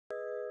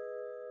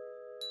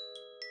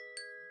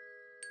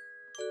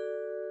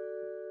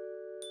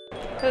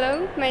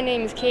Hello, my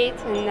name is Kate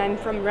and I'm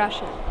from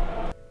Russia.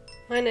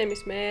 My name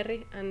is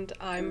Mary and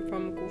I'm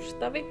from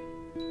Kustavi,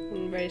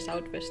 in very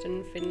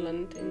southwestern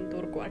Finland in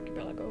Turku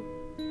archipelago.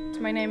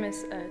 My name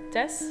is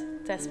Tess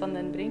van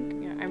den Brink.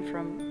 I'm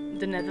from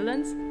the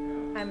Netherlands.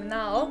 I'm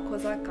Nao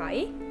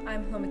Kozakai.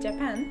 I'm from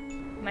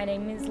Japan. My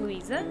name is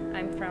Liisa.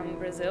 I'm from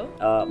Brazil.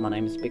 My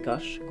name is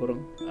Bikash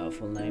Gurung.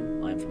 Full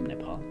name, I'm from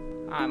Nepal.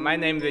 My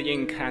name is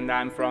Ying and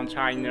I'm from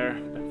China,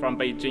 from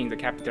Beijing, the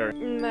capital.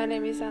 My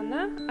name is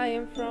Anna. I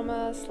am from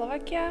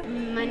Slovakia.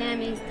 My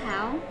name is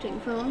Thao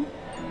Trinh,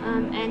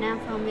 and I'm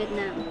from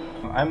Vietnam.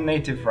 I'm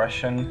native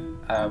Russian,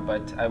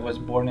 but I was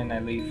born and I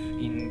live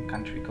in a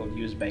country called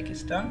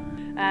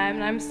Uzbekistan.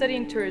 I'm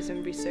studying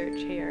tourism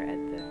research here at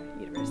the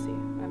university.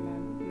 I'm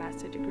a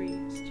master degree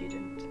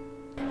student.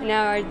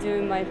 Now I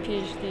do my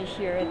PhD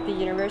here at the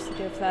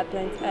University of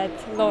Lapland at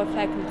law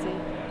faculty.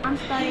 I'm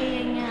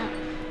studying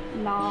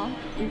law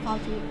in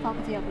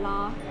Faculty of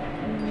Law,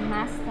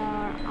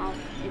 Master of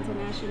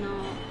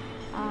International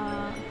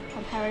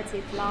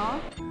Comparative Law.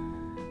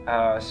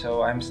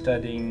 So I'm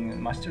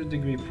studying master's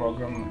degree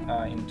program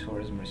in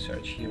tourism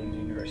research here in the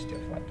University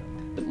of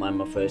Lapland.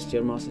 I'm a first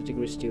year master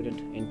degree student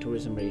in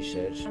tourism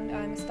research. And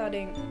I'm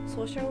studying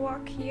social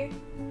work here.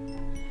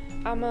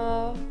 I'm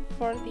a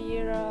fourth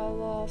year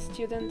law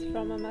student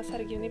from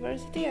Masaryk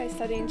University. I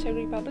study in Czech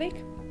Republic.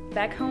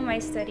 Back home I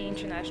study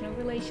international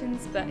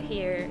relations, but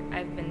here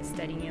I've been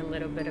studying a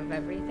little bit of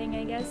everything,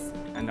 I guess.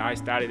 And I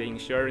studied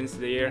insurance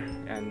there,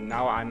 and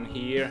now I'm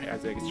here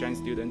as an exchange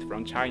student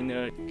from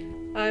China.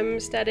 I'm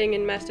studying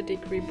in master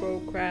degree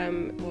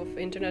program of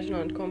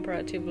international and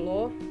comparative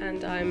law,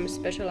 and I'm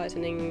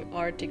specializing in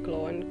Arctic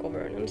law and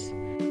governance.